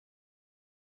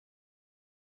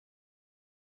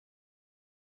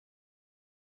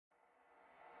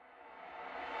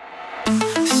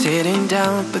Sitting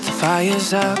down, but the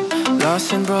fire's up.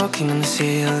 Lost and broken in the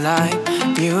sea of light.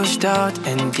 Mused out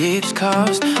and deep's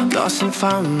caused. Lost and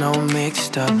found, no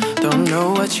mixed up. Don't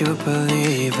know what you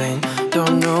believe in.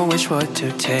 Don't know which word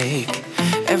to take.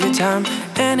 Every time,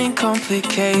 any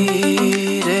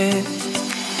complicated.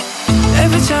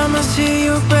 Every time I see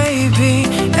you, baby.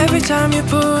 Every time you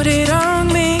put it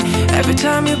on me. Every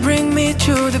time you bring me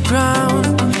to the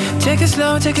ground. Take it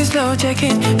slow, take it slow, take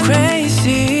it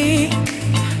crazy.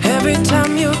 Every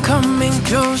time you're coming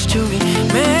close to me,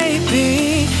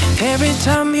 maybe. Every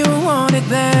time you want it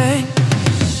back.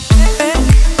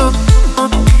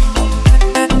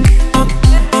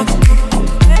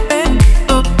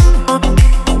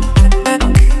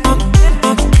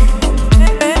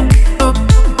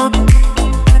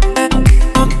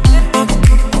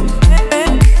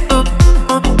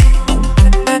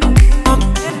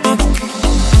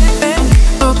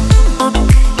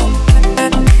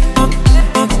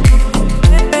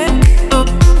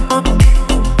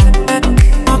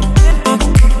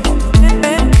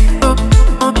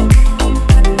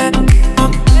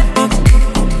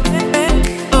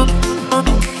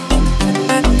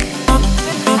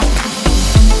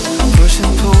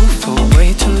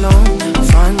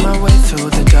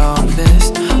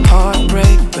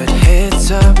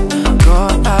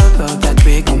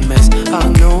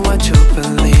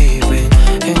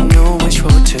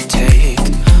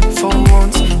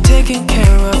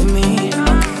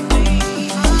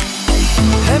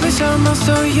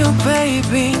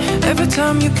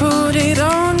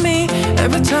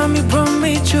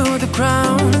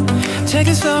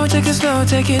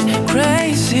 Take it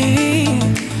crazy.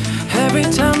 Every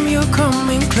time you're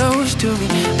coming close to me,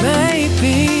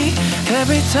 maybe.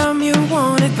 Every time you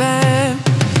want it bad.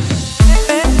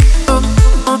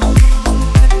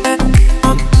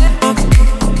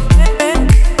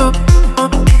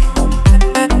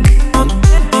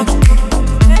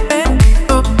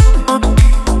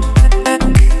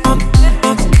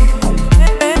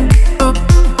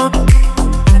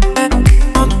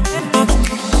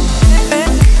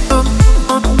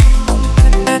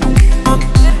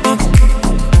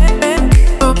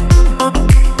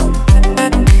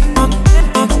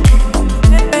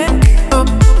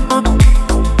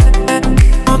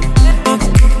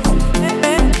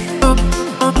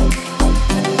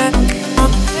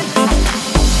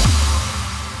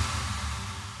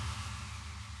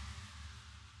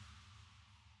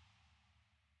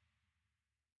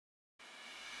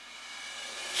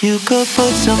 You could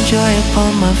put some joy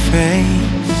upon my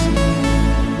face.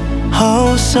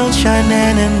 Oh, sunshine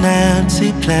in an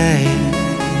empty place.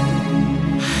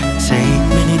 Take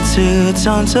me to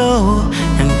Toronto,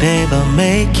 and babe, I'll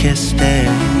make you stay.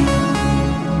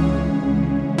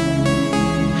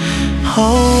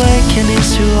 Oh, I can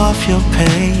ease you off your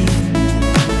pain.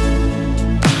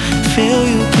 Feel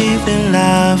you giving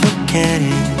love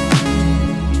again.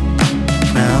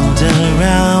 Round and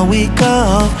around we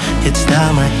go. It's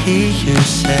time I hear you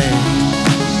say,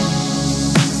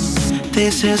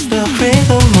 this is the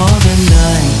rhythm of the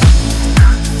night.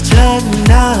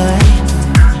 Tonight,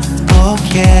 oh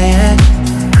yeah.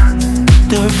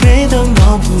 The rhythm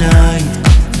of the night.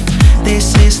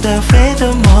 This is the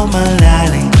rhythm of my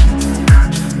life.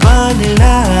 Money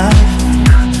life,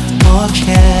 oh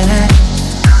yeah.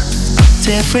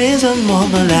 The rhythm of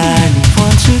my life.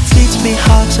 Won't you teach me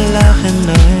how to love and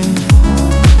learn?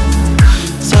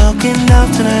 Talking up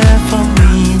to the left for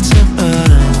me to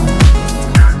burn.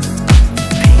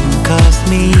 Pink cost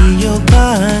me your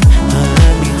gun, but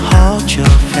let me hold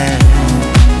your fan.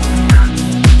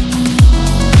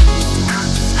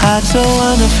 I don't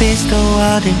wanna face the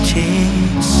world in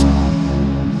chains.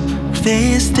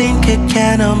 This thing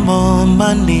again, I'm on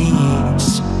my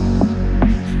knees.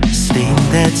 Sing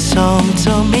that song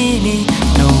to me,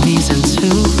 no reason to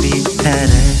be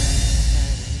better.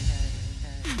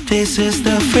 This is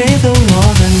the rhythm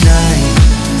of the night.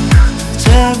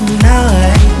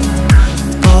 Tonight,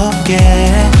 oh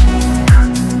yeah.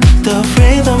 The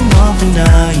rhythm of the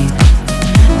night.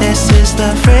 This is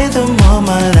the rhythm of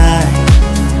my life.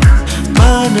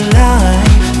 My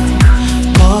life,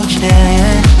 oh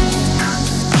yeah.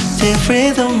 The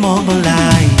rhythm of my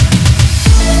life.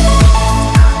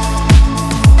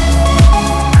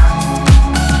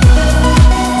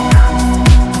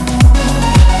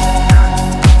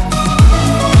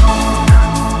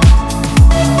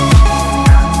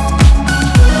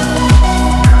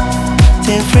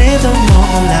 The rhythm of my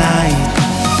life.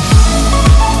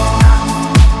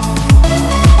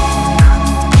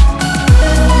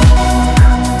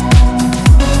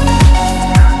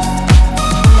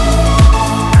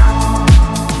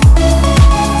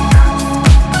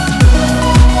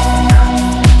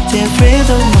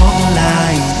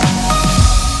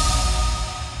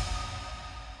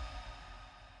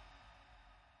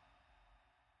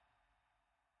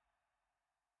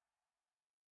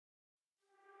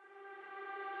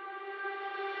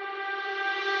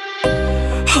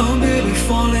 Oh baby,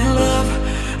 fall in love,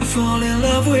 I fall in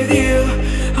love with you.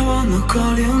 I wanna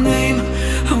call your name,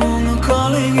 I wanna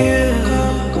calling you.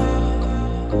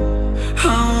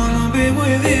 I wanna be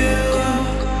with you.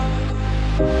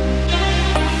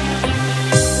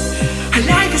 I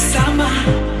like the summer,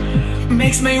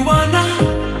 makes me wanna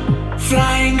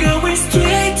flying away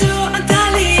straight to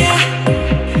Antalya.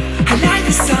 I like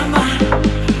the summer,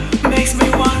 makes me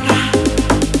wanna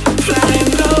flying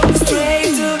go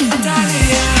straight to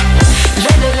Antalya.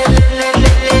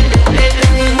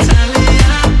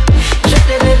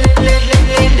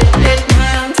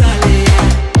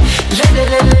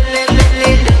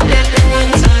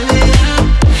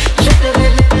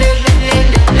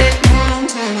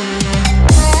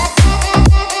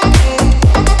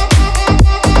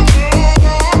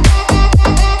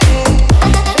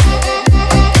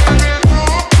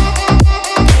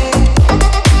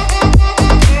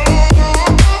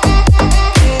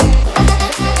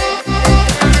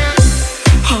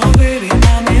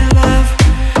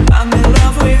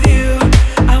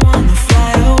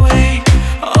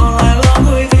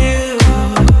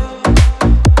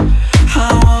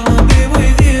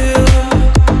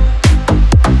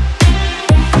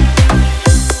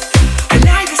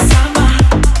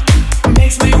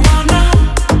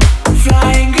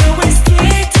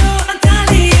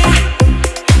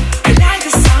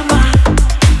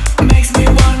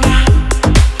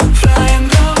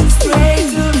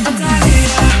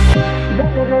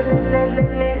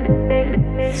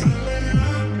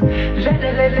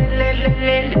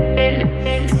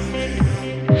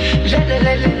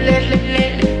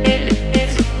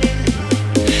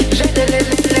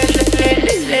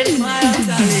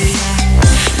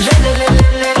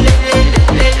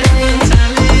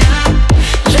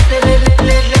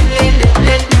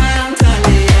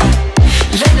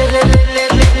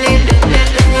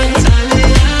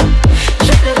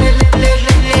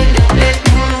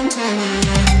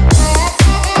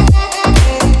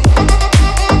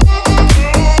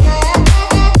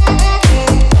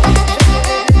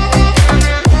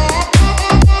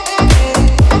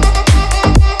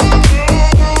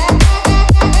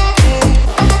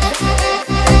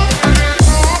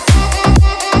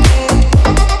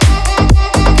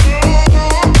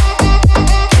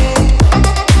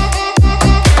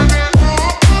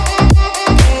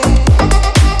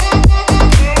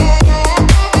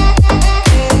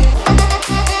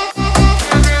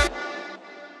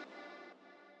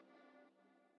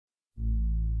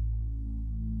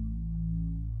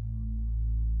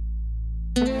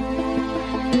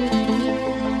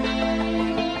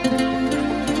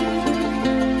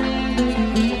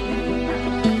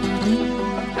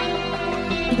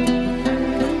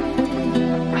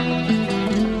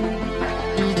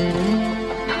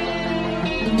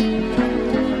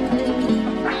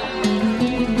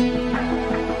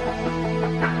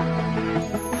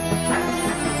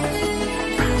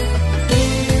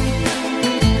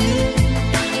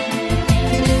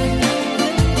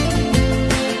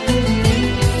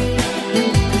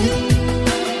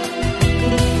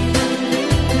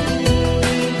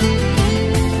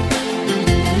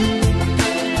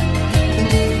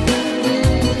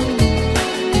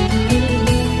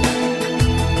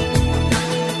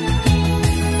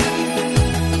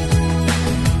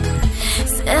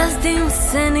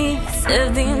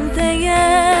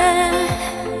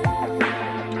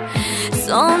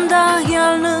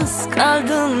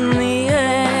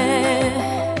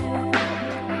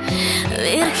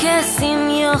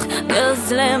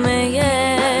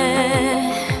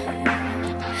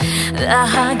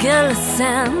 Daha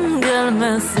gelsen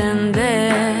gelmesen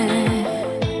de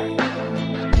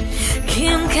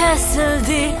kim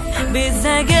kesildi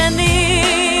bize gelip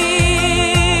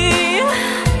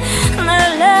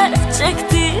neler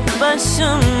çekti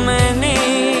başım benim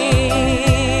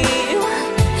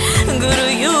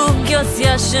kuruyup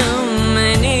gözyaşım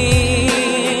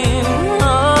benim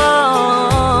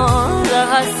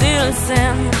daha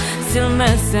silsen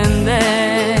silmesen de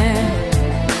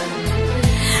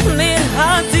bir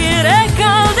hatire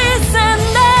kaldı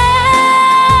sende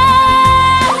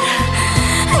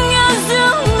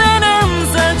gözümden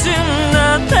saçımda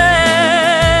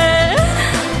ter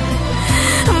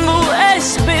bu eş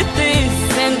bitti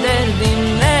sen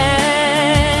derdinle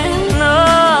no,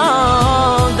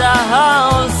 daha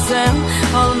olsam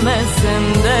olmasam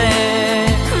de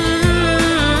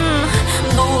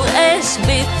bu eş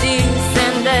bitti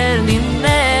sen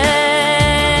derdinle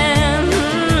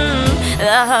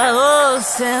daha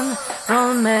olsam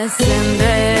olmasam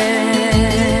de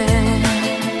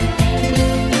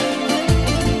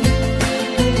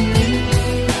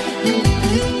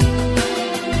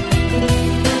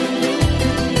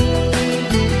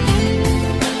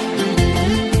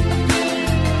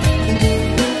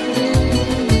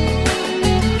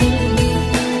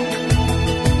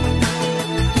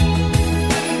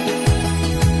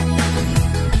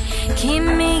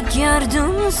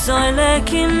söyle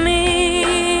kimi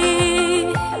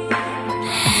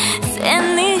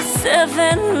seni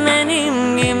seven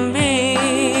benim gibi.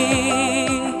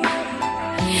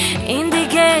 İndi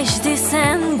geçti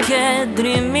sen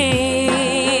kedrimi,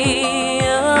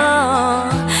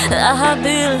 oh, daha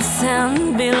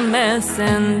bilsen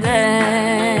bilmesen de.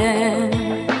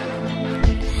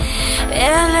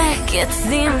 Ele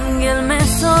gittim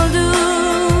gelmez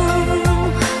oldum,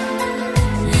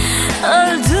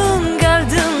 öldüm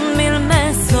geldim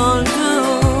bilmez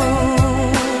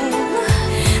oldum.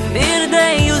 Bir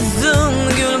de yüzüm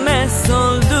gülmez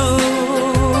oldu,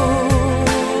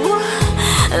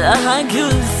 daha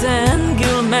gülsen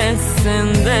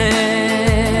gülmezsen de.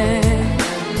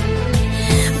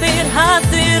 Bir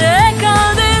hatire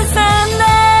kaldı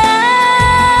sende,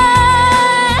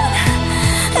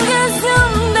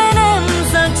 gözümden hem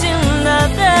saçımda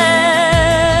de.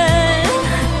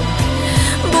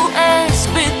 Bu aşk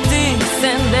bitti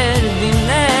sen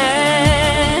derdinle,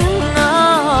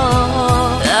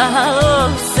 oh, daha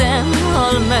ol sen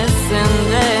olmazsın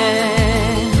de.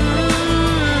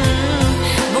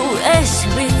 Bu aşk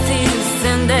bitti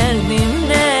sen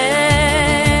derdimden,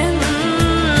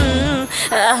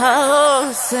 daha ol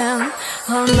sen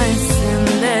olmazsın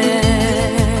de.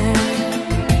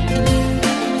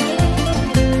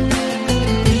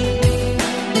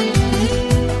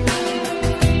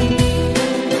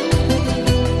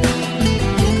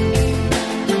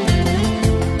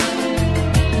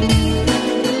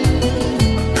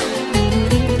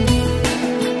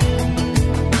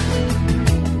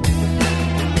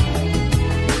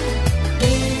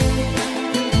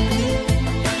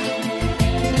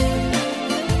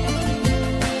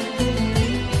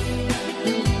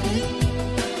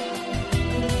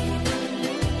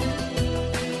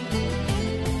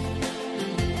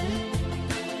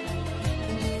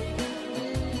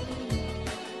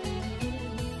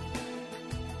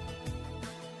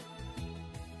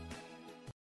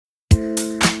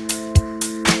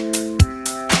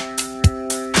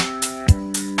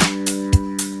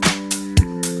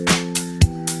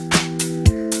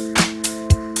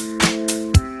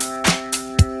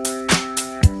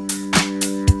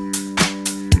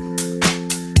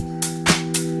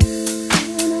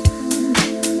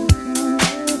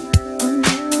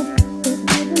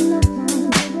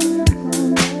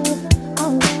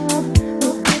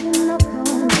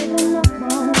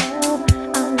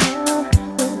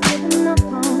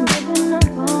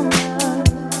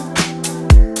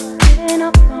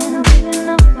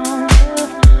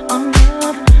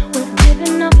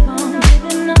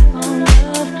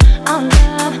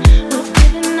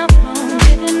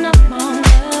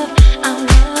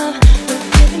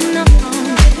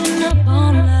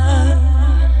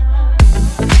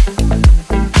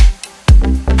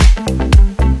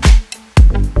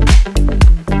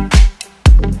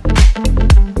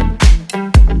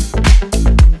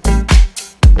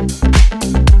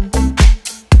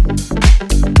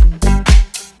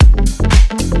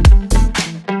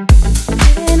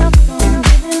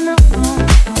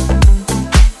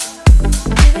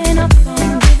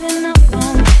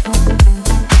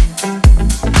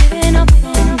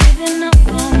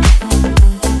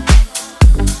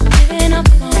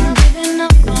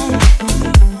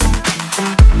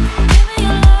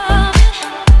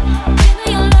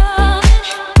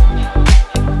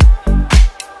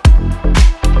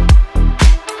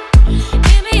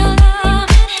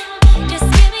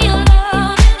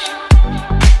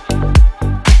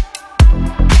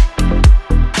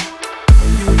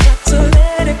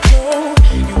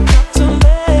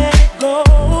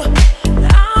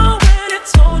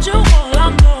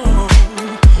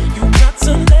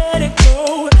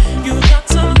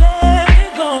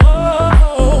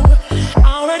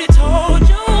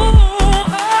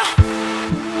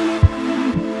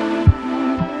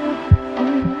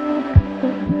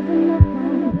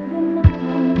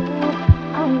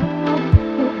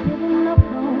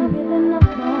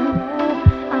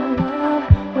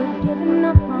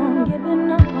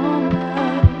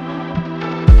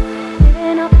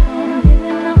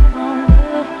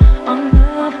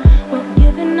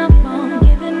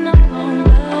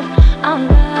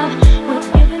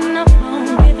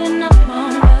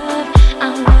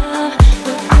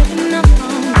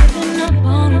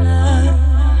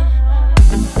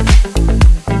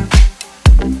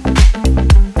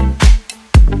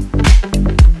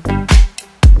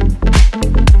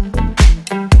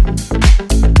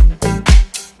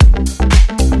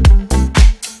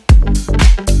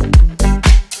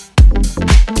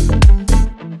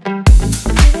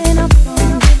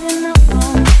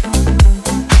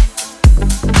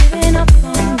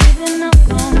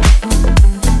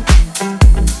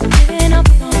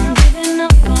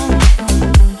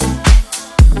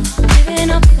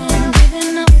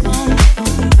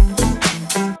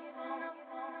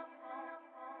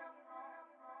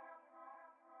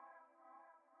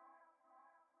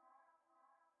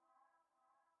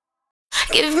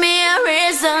 Give me a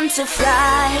reason to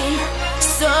fly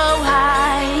so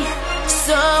high,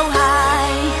 so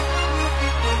high.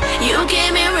 You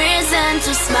give me reason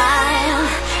to smile.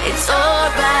 It's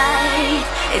alright,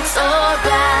 it's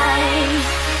alright.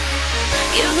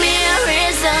 Give me a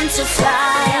reason to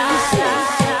fly.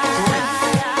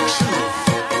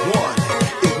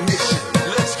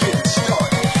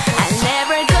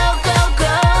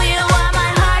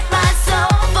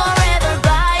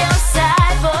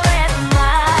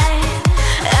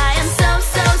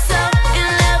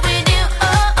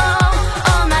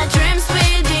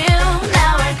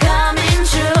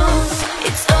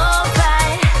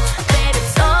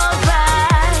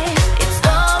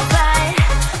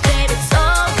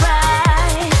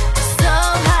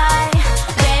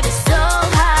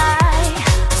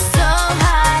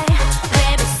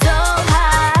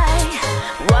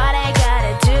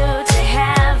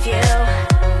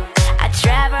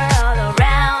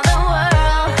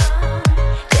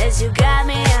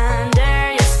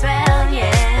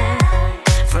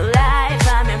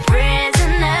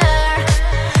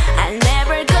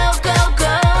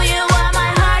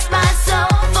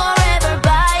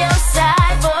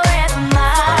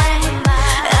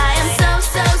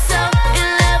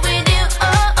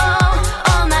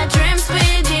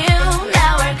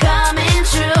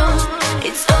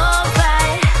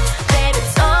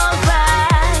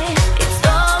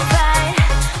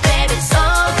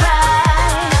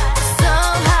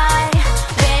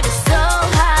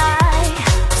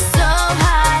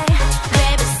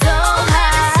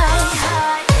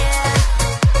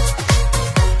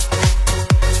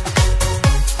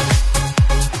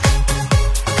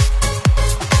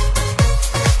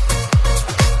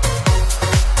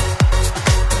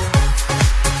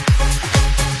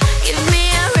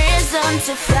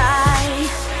 To fly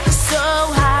so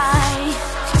high,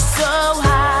 so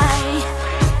high.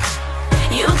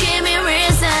 You give me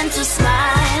reason to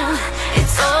smile.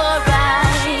 It's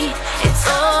alright, it's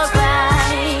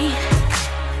alright.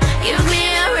 Give me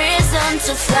a reason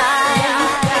to fly.